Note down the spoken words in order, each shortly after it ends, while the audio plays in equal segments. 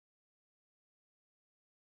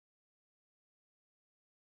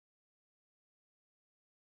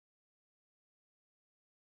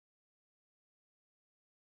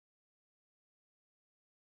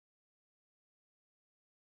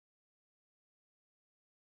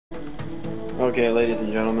Okay, ladies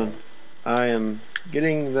and gentlemen, I am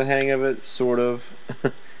getting the hang of it, sort of.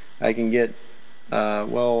 I can get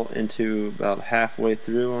well into about halfway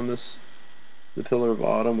through on the Pillar of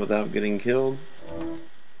Autumn without getting killed.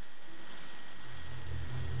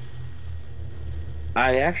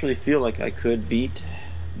 I actually feel like I could beat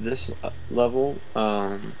this level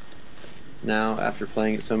now after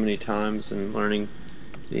playing it so many times and learning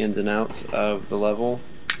the ins and outs of the level.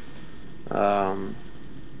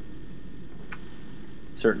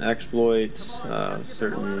 Certain exploits,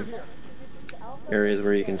 certain areas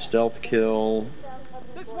where you can stealth kill,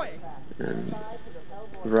 and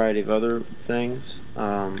a variety of other things.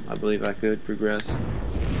 I believe I could progress,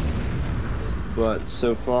 but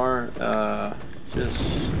so far, just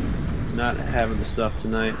not having the stuff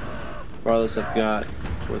tonight. Farthest I've got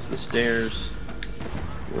was the stairs,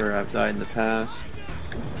 where I've died in the past.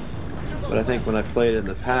 But I think when I played in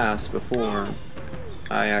the past before,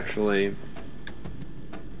 I actually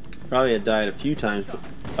probably had died a few times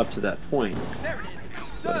up to that point,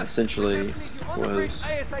 but essentially was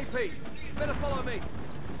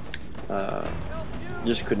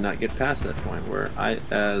just could not get past that point, where I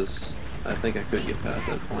think I could get past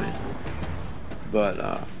that point, but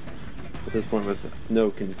at this point, with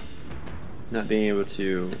not being able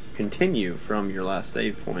to continue from your last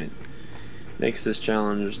save point, makes this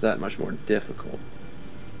challenge that much more difficult.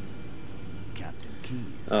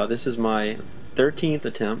 This is my 13th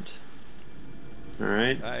attempt.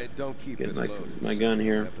 Alright, get my gun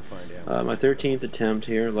here. My 13th attempt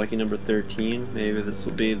here, lucky number 13. Maybe this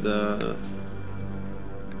will be the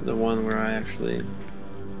one where I actually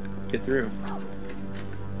get through.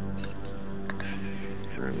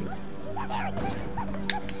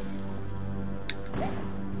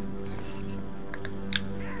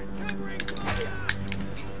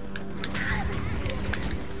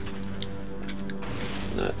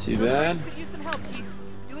 Not too bad. Could use some help, Chief.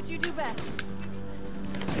 Do what you do best.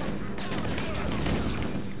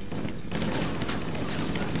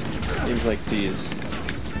 Seems like these.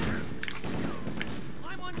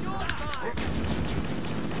 I'm on your side.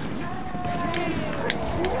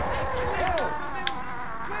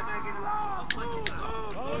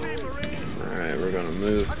 Alright, we're gonna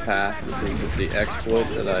move past. This is the exploit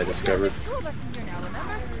that I discovered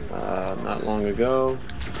not long ago,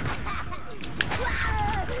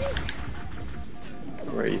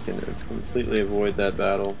 where you can completely avoid that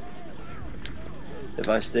battle. If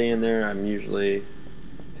I stay in there, I'm usually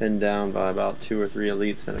pinned down by about 2 or 3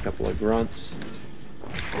 elites and a couple of grunts.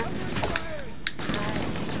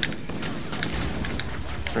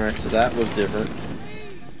 Alright, so that was different.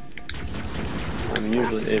 I'm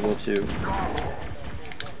usually able to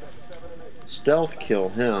stealth kill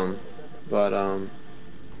him, but I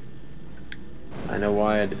know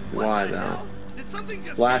why though.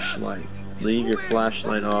 Flashlight. Leave your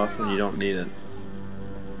flashlight off when you don't need it.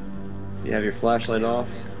 If you have your flashlight off,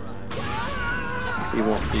 he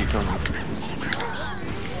won't see you coming.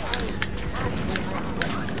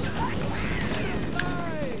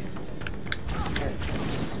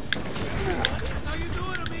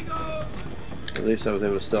 At least I was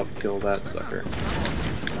able to stealth kill that sucker.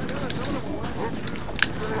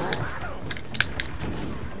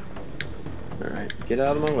 Alright, get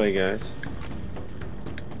out of my way, guys.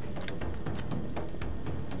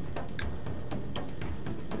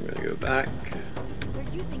 I'm gonna go back.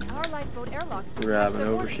 They're using our lifeboat airlocks to Grab an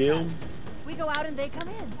overshield. We go out and they come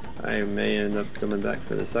in. I may end up coming back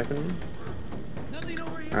for the second one.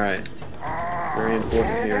 Alright. Very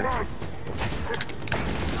important here.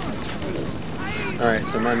 Alright,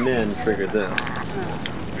 so my men triggered this.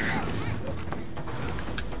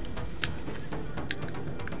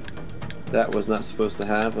 That was not supposed to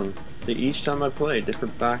happen. See, each time I play,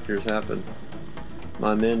 different factors happen.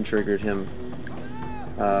 My men triggered him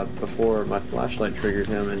before my flashlight triggered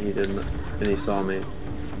him, and he didn't, and he saw me.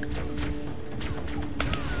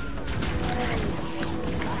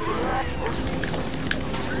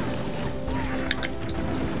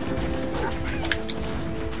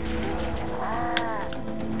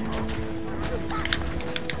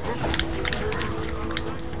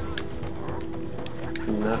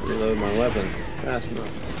 Not reload my weapon fast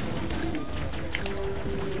enough.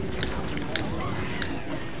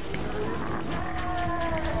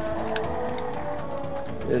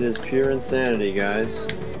 It is pure insanity, guys.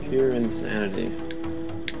 Pure insanity.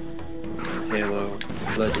 Halo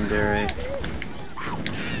Legendary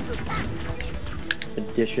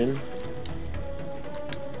Edition.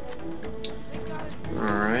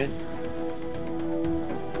 Alright.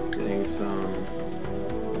 Getting some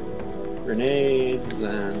grenades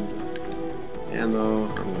and ammo.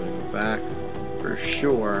 I'm going to go back for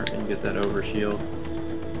sure and get that overshield.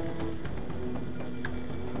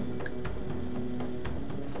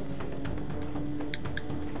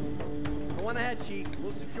 Go on ahead, Chief.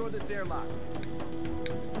 We'll secure this airlock.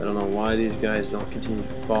 I don't know why these guys don't continue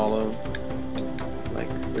to follow. Like,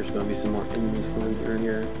 there's going to be some more enemies coming through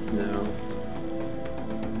here. No.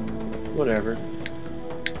 Whatever.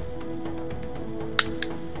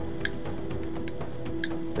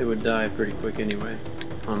 They would die pretty quick anyway,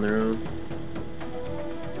 on their own.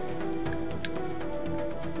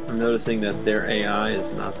 I'm noticing that their AI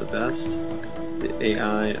is not the best. The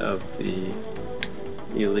AI of the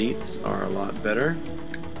elites are a lot better.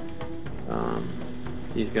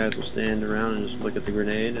 These guys will stand around and just look at the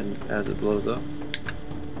grenade and as it blows up.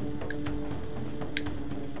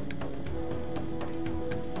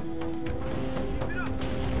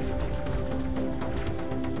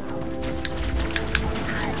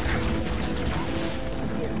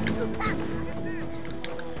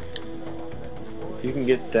 If you can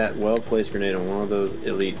get that well-placed grenade on one of those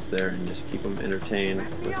elites there and just keep them entertained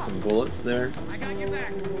with some bullets there,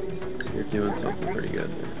 you're doing something pretty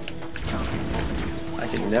good there. I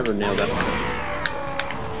can never nail that one.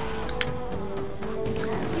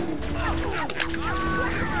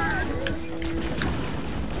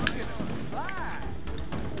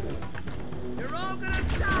 You're all gonna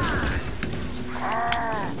die!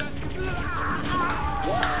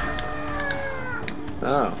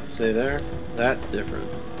 Oh, see there? That's different.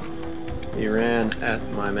 He ran at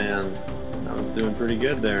my man. I was doing pretty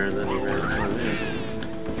good there, and then he ran at my man.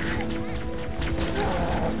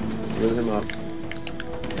 Blew him up.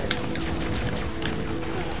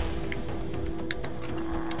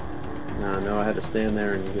 Now I know I had to stand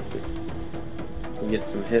there and get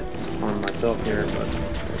some hits on myself here, but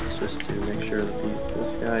that's just to make sure that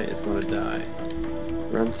this guy is going to die.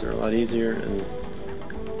 Runs are a lot easier, and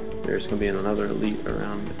there's going to be another elite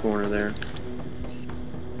around the corner there.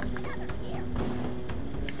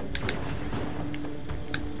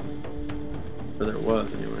 Or there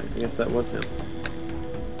was, anyway. I guess that was him.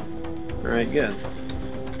 Alright, good.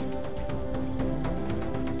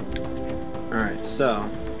 Alright, so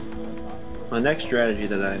my next strategy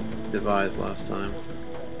that I devised last time,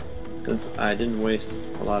 since I didn't waste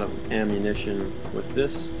a lot of ammunition with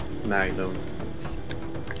this Magnum,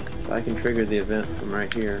 if I can trigger the event from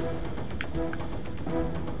right here,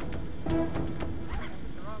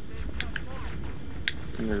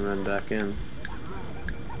 and then run back in,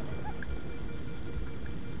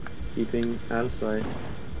 keeping out of sight.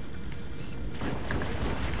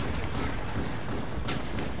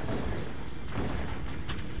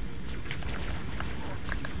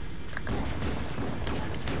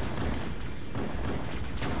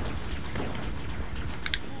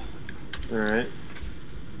 Alright.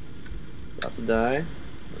 About to die.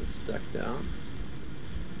 It's stuck down.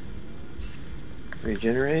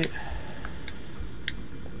 Regenerate.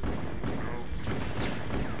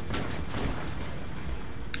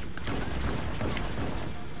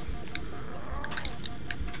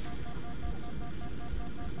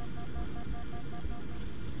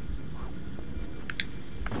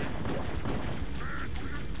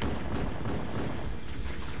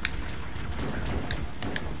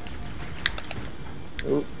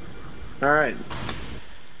 Oop. Alright.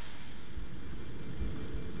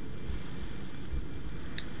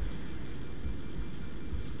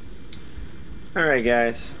 Alright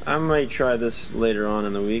guys, I might try this later on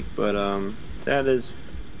in the week, but that is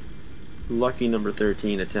lucky number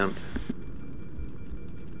 13 attempt.